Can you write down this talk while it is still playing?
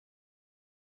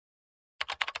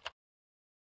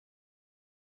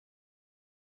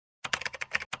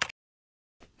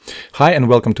Hi and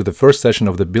welcome to the first session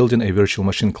of the Building a Virtual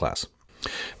Machine class.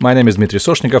 My name is Dmitry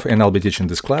Soshnikov and I'll be teaching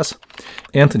this class.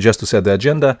 And just to set the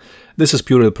agenda, this is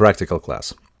purely a practical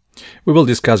class. We will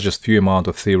discuss just few amount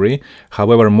of theory,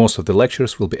 however most of the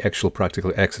lectures will be actual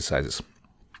practical exercises,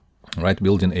 right?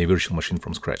 Building a virtual machine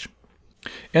from scratch.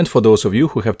 And for those of you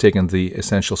who have taken the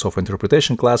Essentials of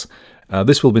Interpretation class,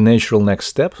 this will be natural next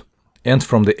step. And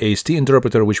from the AST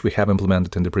interpreter, which we have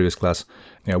implemented in the previous class,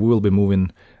 we will be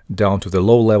moving down to the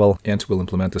low level and will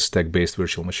implement a stack-based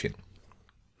virtual machine.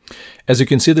 As you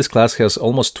can see, this class has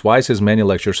almost twice as many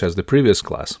lectures as the previous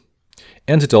class,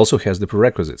 and it also has the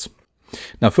prerequisites.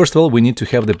 Now, first of all, we need to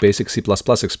have the basic C++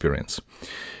 experience.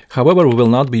 However, we will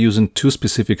not be using two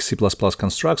specific C++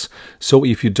 constructs, so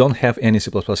if you don't have any C++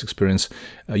 experience,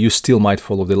 you still might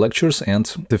follow the lectures. And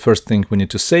the first thing we need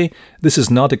to say, this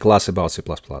is not a class about C++.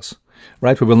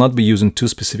 Right? We will not be using two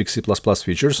specific C++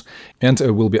 features, and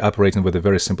we'll be operating with a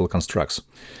very simple constructs.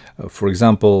 For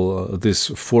example, this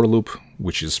for loop,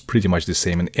 which is pretty much the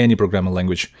same in any programming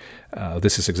language,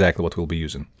 this is exactly what we'll be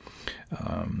using.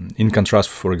 In contrast,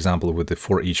 for example, with the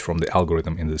for each from the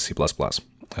algorithm in the C++.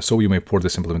 So you may port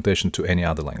this implementation to any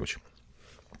other language.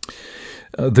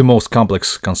 The most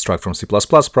complex construct from C++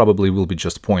 probably will be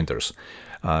just pointers.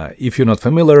 If you're not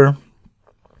familiar,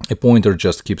 a pointer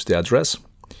just keeps the address.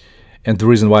 And the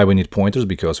reason why we need pointers,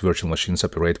 because virtual machines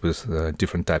operate with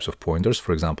different types of pointers,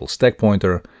 for example, stack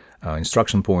pointer,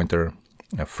 instruction pointer,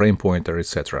 frame pointer,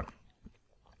 etc.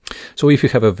 So if you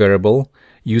have a variable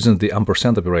using the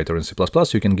ampersand operator in C++,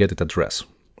 you can get its address.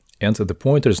 And the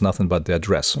pointer is nothing but the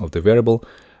address of the variable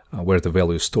where the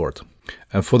value is stored.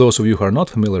 And for those of you who are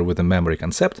not familiar with the memory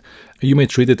concept, you may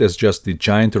treat it as just the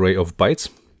giant array of bytes,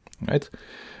 right?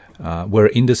 Where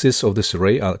indices of this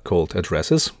array are called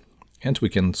addresses. And we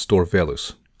can store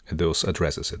values at those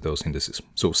addresses, at those indices.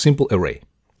 So simple array.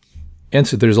 And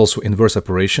there is also inverse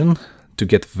operation to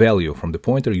get value from the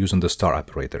pointer using the star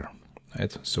operator.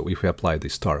 Right? So if we apply the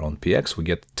star on px, we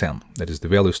get 10. That is the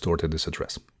value stored at this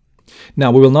address.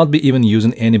 Now we will not be even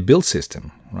using any build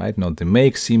system, right? Not the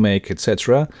make, cmake,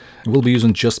 etc. We'll be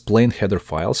using just plain header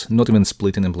files, not even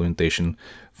splitting implementation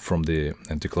from the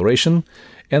declaration.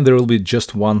 And there will be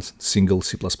just one single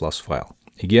C++ file.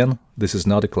 Again, this is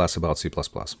not a class about C++,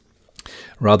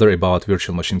 rather about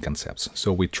virtual machine concepts.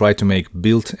 So we try to make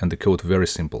build and the code very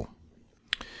simple.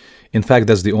 In fact,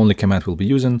 that's the only command we'll be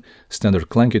using, standard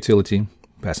clang utility,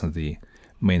 passing the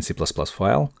main C++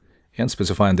 file and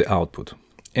specifying the output.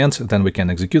 And then we can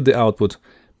execute the output,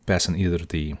 passing either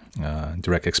the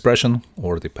direct expression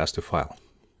or the pass-to file.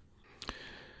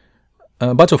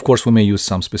 But of course, we may use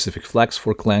some specific flags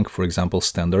for clang, for example,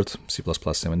 standard C++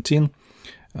 17,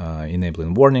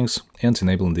 enabling warnings and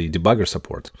enabling the debugger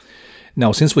support.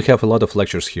 Now, since we have a lot of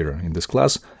lectures here in this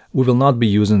class, we will not be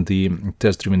using the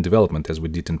test-driven development as we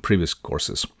did in previous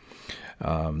courses,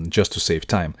 just to save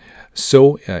time.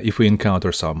 So if we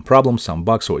encounter some problem, some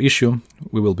bugs or issue,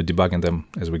 we will be debugging them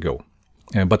as we go.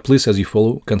 But please, as you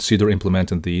follow, consider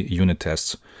implementing the unit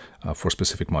tests for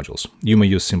specific modules. You may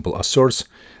use simple asserts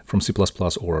from C++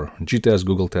 or GTest,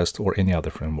 Google Test, or any other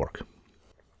framework.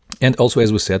 And also,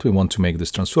 as we said, we want to make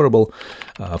this transferable,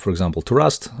 for example, to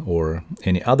Rust or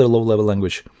any other low-level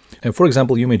language. And for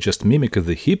example, you may just mimic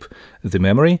the heap, the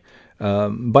memory,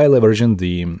 by leveraging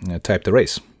the typed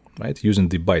arrays, right? Using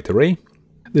the byte array.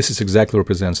 This is exactly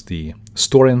represents the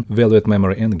storing value at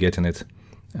memory and getting it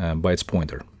by its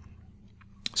pointer.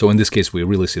 So in this case, we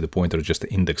really see the pointer just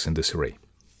the index in this array.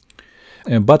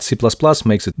 But C++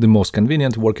 makes it the most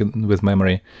convenient working with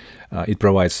memory. It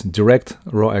provides direct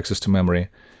raw access to memory.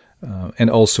 And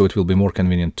also it will be more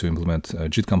convenient to implement a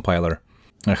JIT compiler.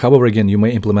 However, again, you may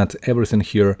implement everything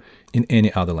here in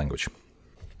any other language.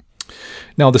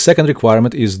 Now, the second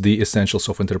requirement is the Essentials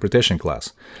of Interpretation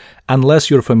class. Unless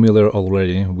you're familiar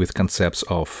already with concepts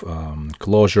of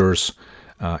closures,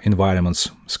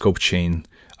 environments, scope chain,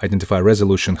 identify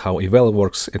resolution, how Eval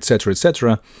works, etc.,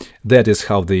 etc., that is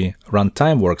how the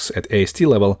runtime works at AST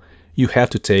level, you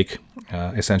have to take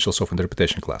Essentials of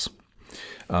Interpretation class.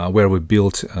 Where we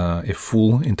build a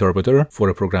full interpreter for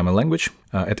a programming language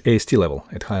at AST level,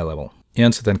 at high level,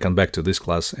 and then come back to this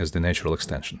class as the natural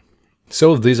extension.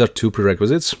 So these are two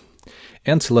prerequisites,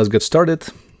 and let's get started.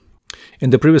 In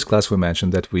the previous class, we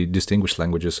mentioned that we distinguish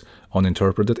languages on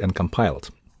interpreted and compiled.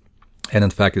 And in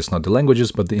fact, it's not the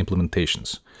languages, but the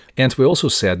implementations. And we also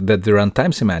said that the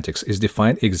runtime semantics is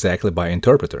defined exactly by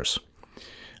interpreters.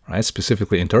 Right?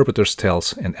 Specifically, interpreters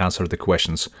tells and answer the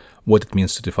questions what it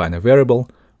means to define a variable,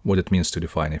 what it means to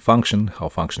define a function, how a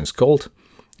function is called,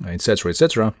 etc.,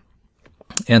 etc.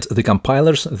 And the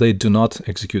compilers, they do not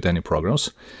execute any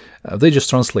programs. They just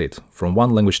translate from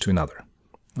one language to another.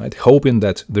 right? Hoping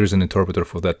that there is an interpreter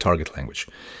for that target language.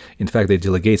 In fact, they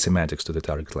delegate semantics to the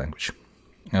target language.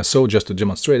 So just to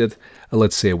demonstrate it,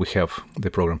 let's say we have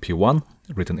the program P1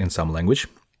 written in some language.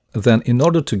 Then in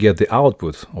order to get the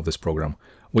output of this program,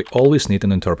 we always need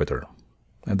an interpreter.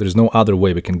 And there is no other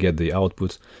way we can get the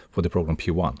output for the program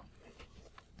P1.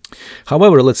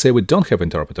 However, let's say we don't have an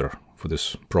interpreter for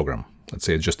this program. Let's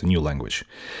say it's just a new language.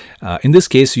 In this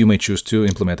case, you may choose to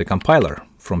implement a compiler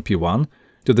from P1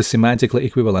 to the semantically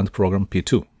equivalent program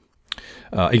P2.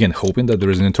 Again, hoping that there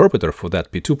is an interpreter for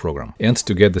that P2 program and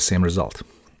to get the same result.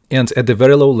 And at the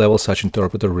very low level, such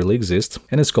interpreter really exists,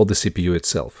 and it's called the CPU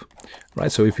itself, right?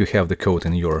 So if you have the code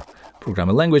in your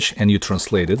programming language and you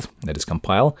translate it, that is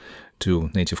compile, to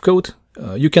native code,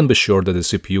 you can be sure that the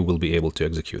CPU will be able to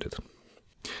execute it.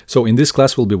 So in this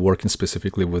class, we'll be working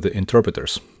specifically with the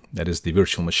interpreters, that is the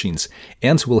virtual machines,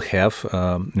 and we'll have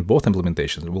both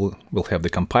implementations. We'll have the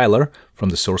compiler from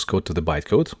the source code to the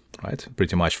bytecode, right?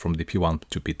 Pretty much from the P1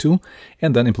 to P2,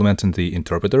 and then implementing the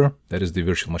interpreter, that is the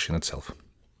virtual machine itself.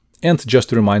 And just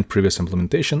to remind previous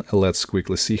implementation, let's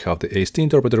quickly see how the AST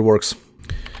interpreter works.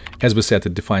 As we said,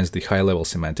 it defines the high-level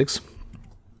semantics.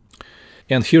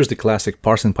 And here's the classic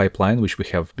parsing pipeline, which we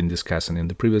have been discussing in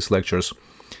the previous lectures.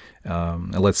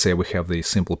 Let's say we have the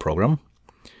simple program,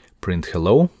 print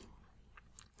hello.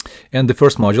 And the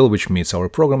first module which meets our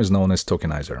program is known as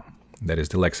Tokenizer. That is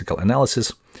the lexical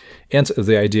analysis. And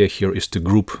the idea here is to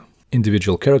group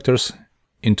individual characters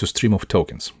into stream of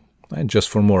tokens. Right? Just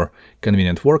for more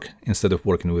convenient work, instead of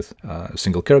working with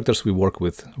single characters, we work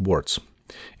with words.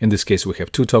 In this case, we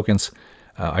have two tokens,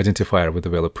 identifier with the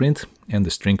value print and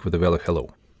the string with the value hello.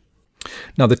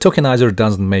 Now, the tokenizer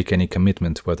doesn't make any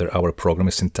commitment whether our program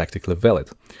is syntactically valid.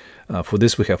 For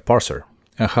this, we have Parser.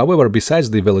 However, besides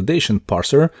the validation,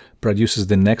 Parser produces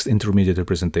the next intermediate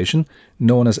representation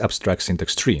known as abstract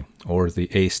syntax tree, or the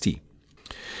AST.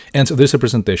 And this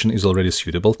representation is already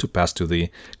suitable to pass to the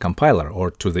compiler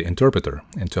or to the interpreter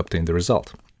and to obtain the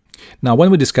result. Now, when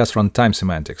we discuss runtime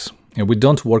semantics, we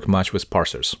don't work much with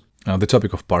parsers. The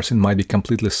topic of parsing might be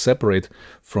completely separate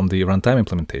from the runtime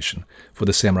implementation. For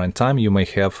the same runtime, you may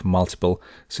have multiple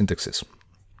syntaxes.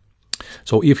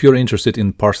 So if you're interested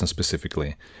in parsing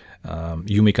specifically,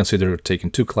 you may consider taking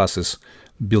two classes,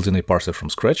 building a parser from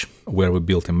scratch, where we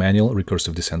build a manual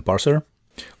recursive descent parser,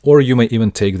 or you may even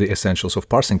take the essentials of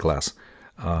parsing class,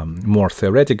 more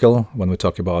theoretical when we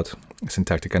talk about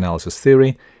syntactic analysis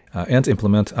theory, and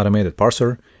implement automated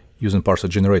parser using parser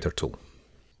generator tool.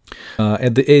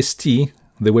 At the AST,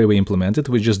 the way we implement it,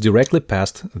 we just directly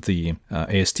passed the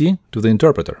AST to the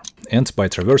interpreter, and by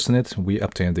traversing it, we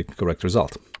obtain the correct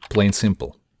result. Plain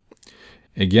simple.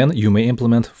 Again, you may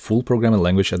implement full programming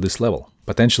language at this level.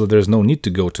 Potentially, there is no need to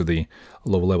go to the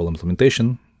low-level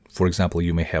implementation. For example,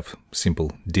 you may have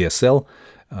simple DSL.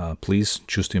 Please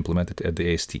choose to implement it at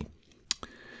the AST.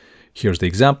 Here's the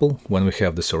example. When we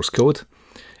have the source code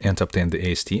and obtain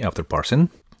the AST after parsing,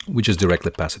 we just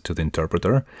directly pass it to the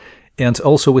interpreter. And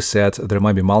also we said there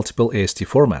might be multiple AST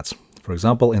formats. For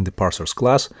example, in the parsers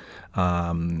class,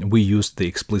 we used the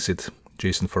explicit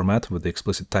JSON format with the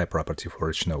explicit type property for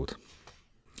each node.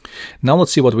 Now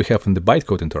let's see what we have in the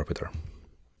bytecode interpreter.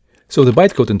 So the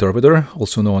bytecode interpreter,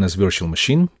 also known as virtual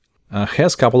machine,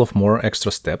 has a couple of more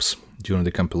extra steps during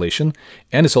the compilation,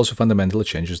 and it also fundamentally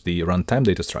changes the runtime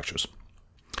data structures.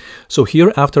 So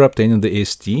here, after obtaining the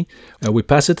AST, we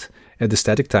pass it at the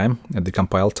static time, at the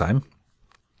compile time,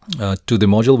 to the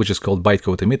module which is called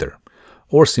bytecode emitter,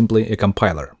 or simply a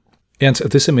compiler. And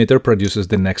this emitter produces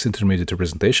the next intermediate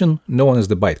representation, known as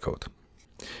the bytecode.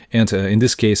 And in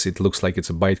this case, it looks like it's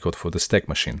a bytecode for the stack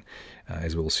machine,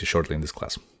 as we will see shortly in this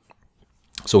class.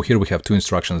 So here we have two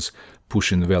instructions,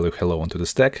 pushing the value hello onto the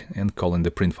stack and calling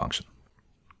the print function.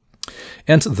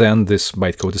 And then this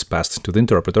bytecode is passed to the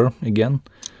interpreter, again,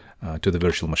 to the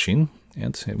virtual machine,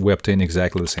 and we obtain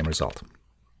exactly the same result.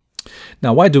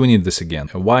 Now, why do we need this again?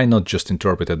 Why not just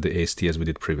interpret at the AST as we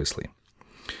did previously?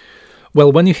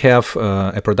 Well, when you have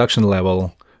a production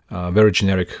level, very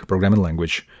generic programming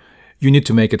language, you need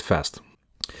to make it fast.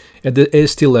 At the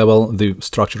AST level, the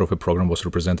structure of a program was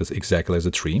represented exactly as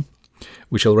a tree,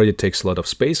 which already takes a lot of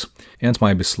space and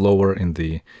might be slower in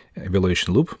the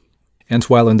evaluation loop. And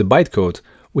while in the bytecode,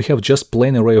 we have just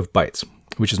plain array of bytes,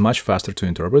 which is much faster to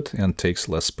interpret and takes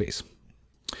less space.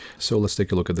 So let's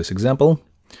take a look at this example.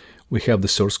 We have the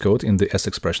source code in the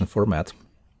sExpression format.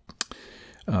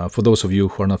 For those of you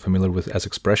who are not familiar with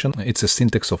sExpression, it's a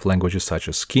syntax of languages such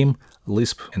as Scheme,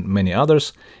 Lisp, and many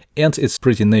others, and it's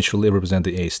pretty naturally represent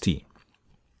the AST.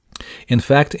 In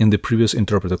fact, in the previous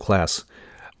interpreter class,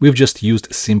 we've just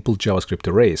used simple JavaScript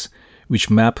arrays, which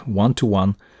map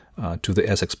one-to-one to the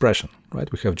sExpression, right?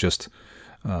 We have just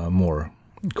more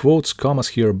quotes, commas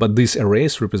here, but these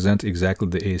arrays represent exactly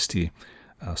the AST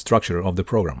structure of the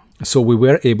program. So we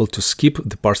were able to skip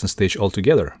the parsing stage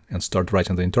altogether and start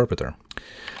writing the interpreter.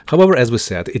 However, as we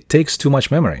said, it takes too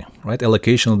much memory, right?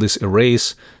 Allocation of these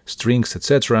arrays, strings,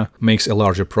 etc. makes a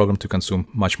larger program to consume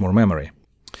much more memory.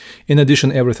 In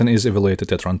addition, everything is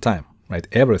evaluated at runtime, right?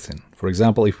 Everything. For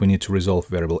example, if we need to resolve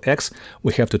variable x,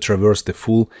 we have to traverse the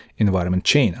full environment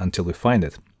chain until we find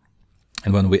it.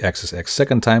 And when we access x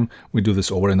second time, we do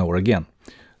this over and over again.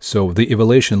 So the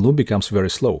evaluation loop becomes very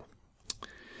slow.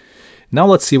 Now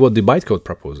let's see what the bytecode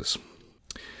proposes.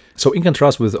 So in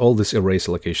contrast with all this arrays,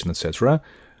 allocation, etc.,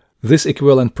 this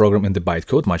equivalent program in the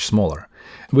bytecode much smaller.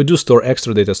 We do store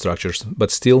extra data structures, but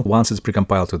still, once it's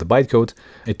precompiled to the bytecode,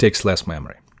 it takes less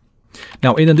memory.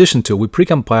 Now, in addition to, we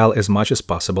precompile as much as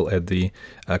possible at the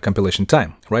compilation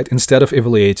time, right? Instead of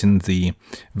evaluating the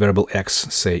variable x,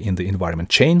 say, in the environment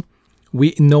chain,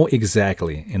 we know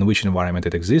exactly in which environment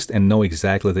it exists and know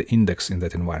exactly the index in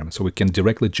that environment, so we can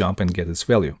directly jump and get its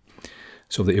value.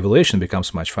 So the evaluation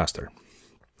becomes much faster.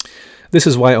 This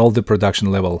is why all the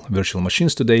production-level virtual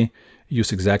machines today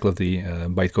use exactly the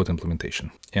bytecode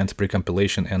implementation and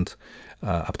precompilation and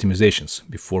optimizations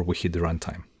before we hit the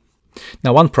runtime.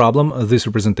 Now, one problem, this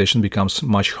representation becomes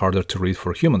much harder to read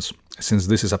for humans, since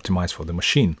this is optimized for the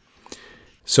machine.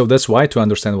 So that's why, to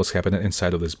understand what's happening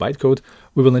inside of this bytecode,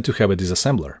 we will need to have a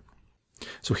disassembler.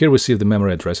 So here we see the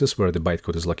memory addresses where the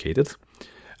bytecode is located.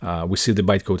 We see the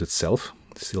bytecode itself,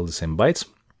 still the same bytes,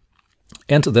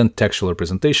 and then textual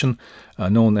representation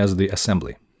known as the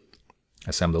assembly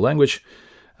language.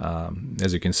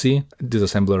 As you can see,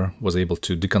 disassembler was able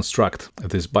to deconstruct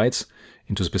these bytes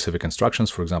into specific instructions,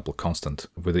 for example, constant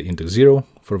with the index 0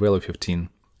 for value 15,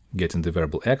 getting the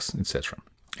variable x, etc.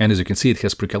 And as you can see, it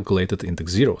has pre-calculated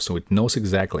index 0, so it knows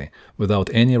exactly, without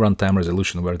any runtime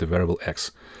resolution, where the variable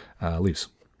x lives.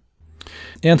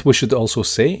 And we should also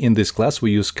say, in this class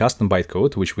we use custom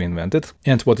bytecode, which we invented,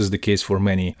 and what is the case for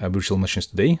many virtual machines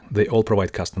today, they all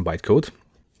provide custom bytecode.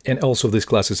 And also this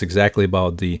class is exactly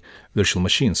about the virtual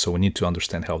machines, so we need to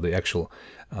understand how the actual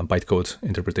bytecode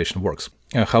interpretation works.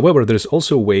 However, there is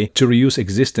also a way to reuse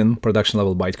existing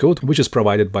production-level bytecode, which is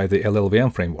provided by the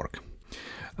LLVM framework.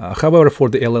 However, for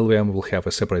the LLVM, we'll have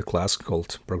a separate class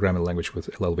called Programming Language with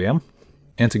LLVM.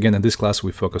 And again, in this class,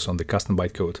 we focus on the custom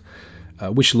bytecode,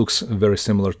 which looks very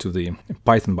similar to the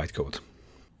Python bytecode.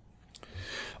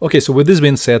 Okay, so with this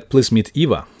being said, please meet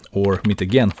Eva, or meet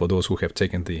again for those who have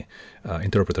taken the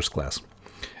interpreters class.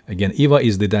 Again, Eva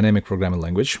is the dynamic programming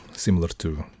language, similar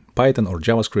to Python or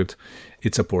JavaScript.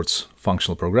 It supports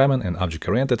functional programming and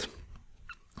object-oriented,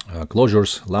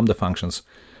 closures, lambda functions,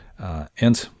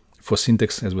 and for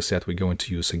syntax, as we said, we're going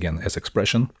to use again as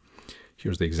expression.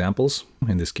 Here's the examples.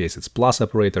 In this case, it's plus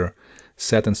operator,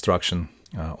 set instruction,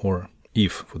 or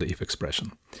if for the if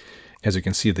expression. As you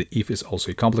can see, the if is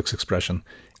also a complex expression.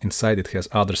 Inside it has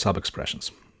other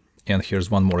sub-expressions. And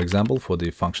here's one more example for the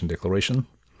function declaration.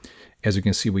 As you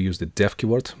can see, we use the def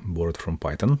keyword borrowed from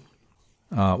Python.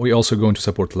 We're also going to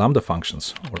support lambda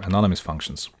functions or anonymous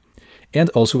functions. And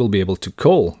also we'll be able to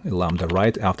call a lambda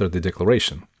right after the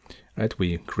declaration. Right?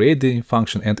 We create the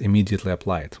function and immediately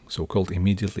apply it. So called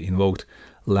immediately invoked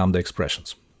lambda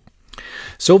expressions.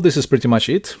 So this is pretty much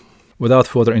it. Without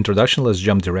further introduction, let's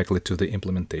jump directly to the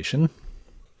implementation.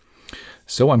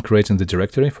 So I'm creating the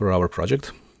directory for our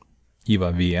project,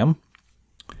 Eva VM.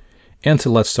 And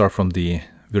let's start from the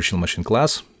virtual machine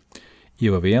class,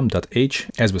 evavm.h.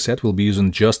 As we said, we'll be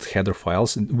using just header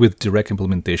files with direct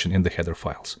implementation in the header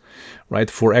files.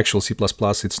 Right? For actual C++,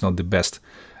 it's not the best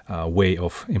way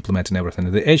of implementing everything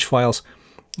in the H files.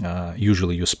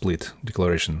 Usually you split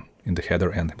declaration in the header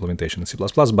and implementation in C++,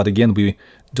 but again, we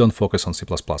don't focus on C++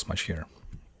 much here.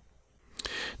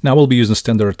 Now we'll be using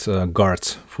standard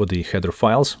guards for the header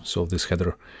files, so this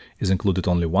header is included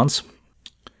only once.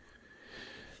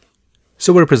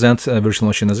 So we represent a virtual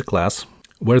machine as a class,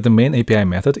 where the main API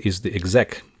method is the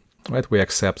exec. Right? We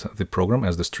accept the program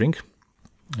as the string,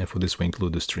 and for this we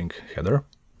include the string header.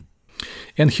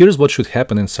 And here's what should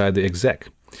happen inside the exec.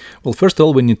 Well, first of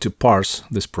all, we need to parse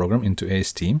this program into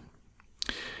AST.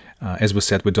 As we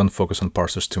said, we don't focus on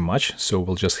parsers too much, so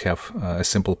we'll just have a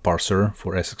simple parser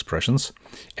for S expressions,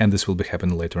 and this will be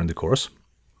happening later in the course.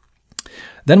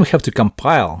 Then we have to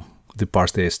compile the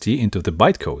parsed AST into the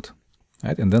bytecode,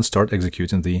 right? And then start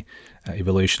executing the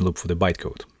evaluation loop for the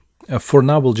bytecode. For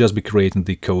now, we'll just be creating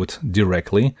the code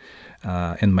directly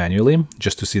and manually,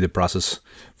 just to see the process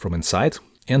from inside,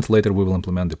 and later we will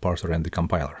implement the parser and the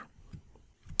compiler.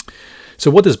 So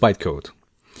what is bytecode?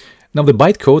 Now the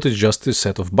bytecode is just a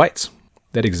set of bytes.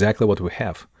 That's exactly what we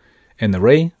have. An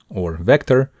array or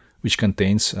vector which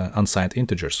contains unsigned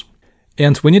integers.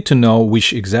 And we need to know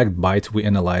which exact byte we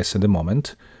analyze at the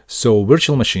moment. So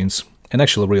virtual machines and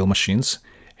actual real machines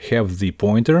have the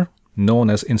pointer known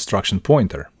as instruction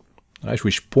pointer, right,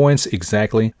 which points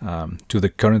exactly to the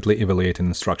currently evaluated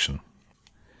instruction.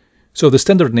 So the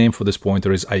standard name for this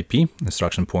pointer is IP,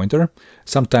 instruction pointer.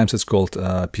 Sometimes it's called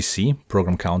PC,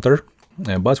 program counter,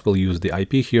 but we'll use the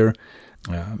IP here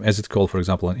as it's called, for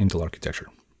example, in Intel architecture.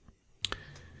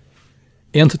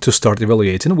 And to start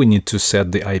evaluating, we need to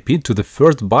set the IP to the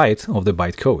first byte of the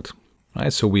bytecode.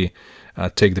 Right? So we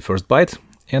take the first byte,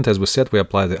 and as we said, we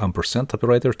apply the ampersand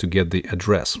operator to get the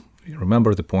address.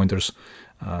 Remember, the pointers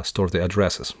store the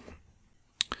addresses.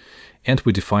 And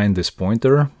we define this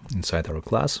pointer inside our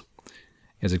class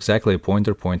as exactly a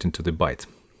pointer pointing to the byte.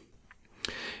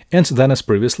 And then, as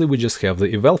previously, we just have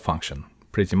the eval function,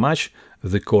 pretty much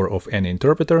the core of any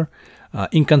interpreter.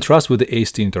 In contrast with the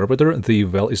AST interpreter, the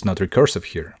eval is not recursive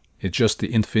here. It's just the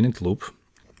infinite loop.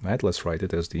 Right? Let's write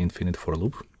it as the infinite for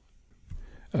loop,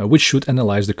 which should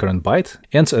analyze the current byte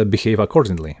and behave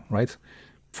accordingly. Right?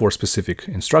 For specific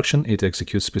instruction, it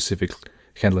executes specific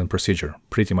handling procedure,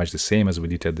 pretty much the same as we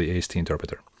did at the AST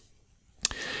interpreter.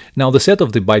 Now, the set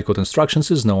of the bytecode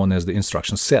instructions is known as the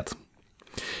instruction set.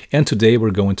 And today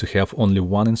we're going to have only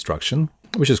one instruction,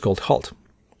 which is called Halt.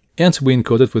 And we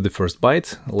encode it with the first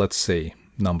byte, let's say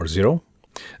number 0.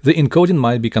 The encoding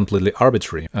might be completely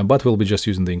arbitrary, but we'll be just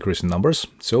using the increasing numbers,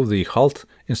 so the Halt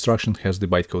instruction has the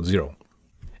bytecode 0.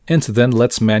 And then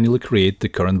let's manually create the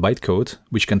current bytecode,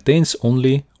 which contains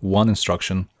only one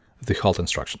instruction, the Halt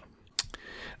instruction.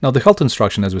 Now, the Halt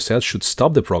instruction, as we said, should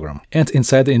stop the program. And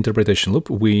inside the interpretation loop,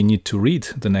 we need to read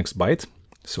the next byte.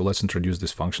 So let's introduce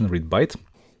this function, read byte.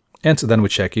 And then we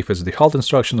check if it's the Halt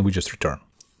instruction, we just return.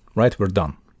 Right, we're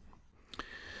done.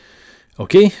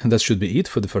 Okay, that should be it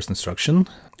for the first instruction.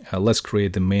 Let's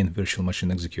create the main virtual machine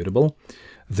executable,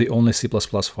 the only C++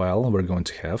 file we're going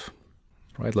to have.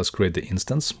 Right, let's create the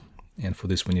instance. And for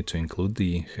this, we need to include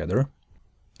the header.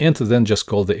 And then just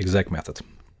call the exec method.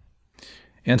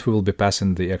 And we will be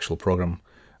passing the actual program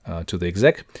to the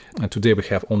exec. Today we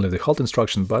have only the Halt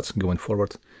instruction, but going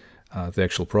forward, the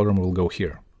actual program will go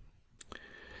here.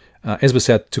 As we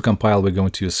said, to compile, we're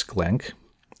going to use Clang++.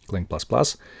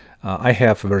 I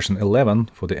have version 11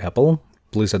 for the Apple.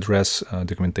 Please address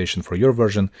documentation for your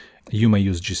version. You may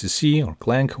use GCC or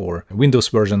Clang or Windows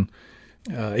version.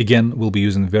 Again, we'll be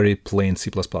using very plain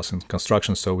C++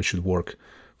 construction, so it should work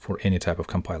for any type of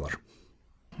compiler.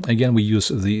 Again, we use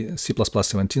the C++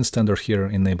 17 standard here,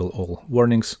 enable all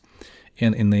warnings,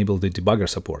 and enable the debugger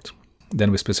support.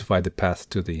 Then we specify the path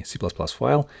to the C++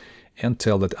 file and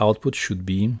tell that output should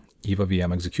be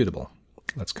EVA-VM executable.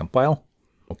 Let's compile.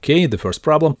 Okay, the first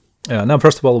problem. Now,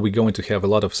 first of all, we're going to have a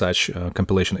lot of such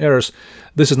compilation errors.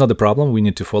 This is not the problem. We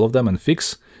need to follow them and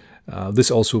fix. This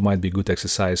also might be good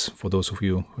exercise for those of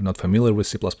you who are not familiar with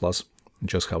C++,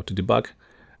 just how to debug,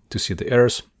 to see the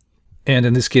errors. And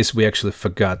in this case, we actually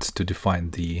forgot to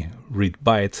define the read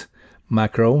byte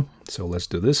macro. So let's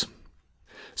do this.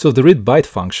 So the read byte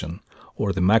function,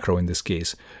 or the macro in this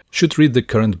case, should read the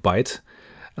current byte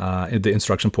at the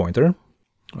instruction pointer,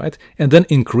 right? And then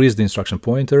increase the instruction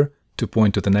pointer to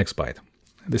point to the next byte.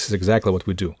 This is exactly what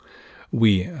we do.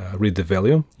 We read the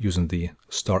value using the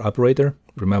star operator.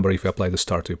 Remember, if we apply the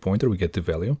star to a pointer, we get the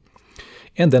value.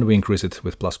 And then we increase it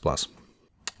with ++. All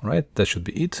right, that should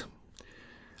be it.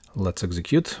 Let's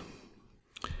execute,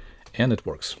 and it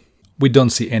works. We don't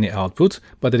see any output,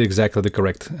 but it's exactly the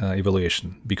correct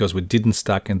evaluation, because we didn't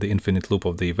stuck in the infinite loop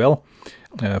of the eval.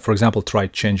 For example, try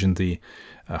changing the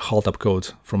halt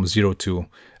opcode from 0 to,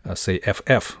 say,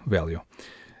 FF value.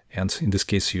 And in this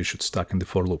case, you should stuck in the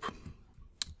for loop.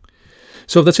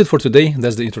 So that's it for today.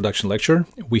 That's the introduction lecture.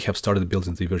 We have started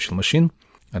building the virtual machine.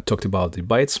 I talked about the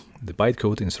bytes, the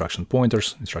bytecode, instruction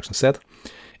pointers, instruction set.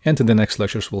 And in the next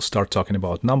lectures, we'll start talking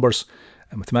about numbers,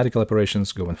 mathematical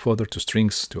operations, going further to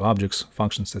strings, to objects,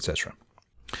 functions, etc.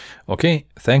 Okay,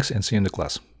 thanks, and see you in the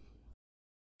class.